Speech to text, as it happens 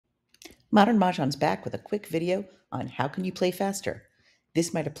Modern Mahjong's back with a quick video on how can you play faster.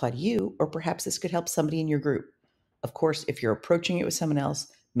 This might apply to you, or perhaps this could help somebody in your group. Of course, if you're approaching it with someone else,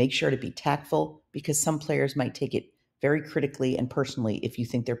 make sure to be tactful because some players might take it very critically and personally if you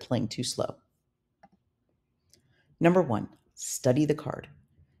think they're playing too slow. Number 1, study the card.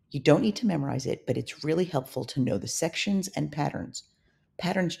 You don't need to memorize it, but it's really helpful to know the sections and patterns.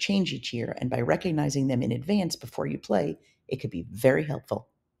 Patterns change each year, and by recognizing them in advance before you play, it could be very helpful.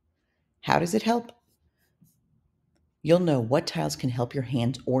 How does it help? You'll know what tiles can help your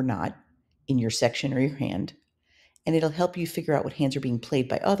hand or not in your section or your hand, and it'll help you figure out what hands are being played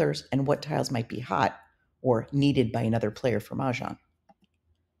by others and what tiles might be hot or needed by another player for Mahjong.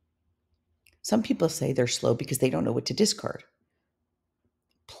 Some people say they're slow because they don't know what to discard.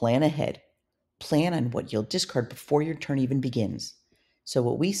 Plan ahead. Plan on what you'll discard before your turn even begins. So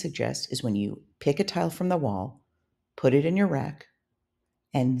what we suggest is when you pick a tile from the wall, put it in your rack,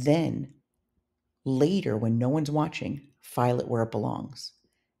 and then later, when no one's watching, file it where it belongs.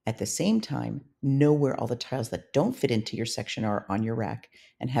 At the same time, know where all the tiles that don't fit into your section are on your rack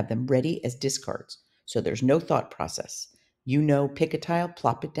and have them ready as discards. So there's no thought process. You know, pick a tile,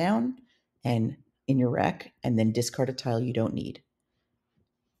 plop it down and in your rack, and then discard a tile you don't need.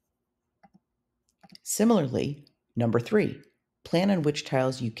 Similarly, number 3, plan on which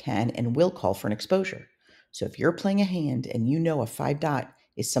tiles you can and will call for an exposure. So if you're playing a hand and you know a 5 dot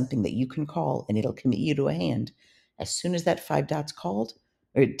is something that you can call and it'll commit you to a hand, as soon as that 5 dot's called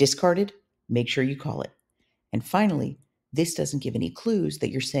or discarded, make sure you call it. And finally, this doesn't give any clues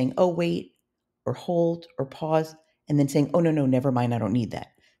that you're saying, oh, wait, or hold, or pause, and then saying, oh, no, never mind, I don't need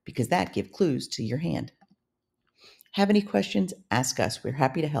that, because that gives clues to your hand. Have any questions? Ask us. We're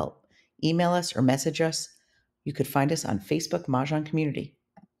happy to help. Email us or message us. You could find us on Facebook Mahjong Community.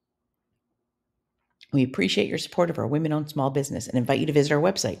 We appreciate your support of our women-owned small business and invite you to visit our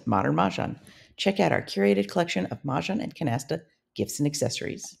website, Modern Mahjong. Check out our curated collection of Mahjong and Canasta gifts and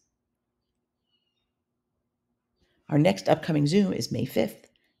accessories. Our next upcoming Zoom is May 5th.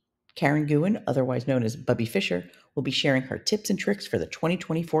 Karen Guin, otherwise known as Bubbe Fischer, will be sharing her tips and tricks for the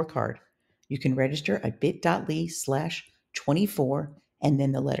 2024 card. You can register at bit.ly/24 and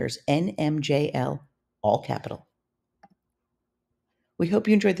then the letters NMJL, all capital. We hope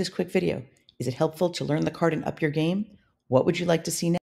you enjoyed this quick video. Is it helpful to learn the card and up your game? What would you like to see next?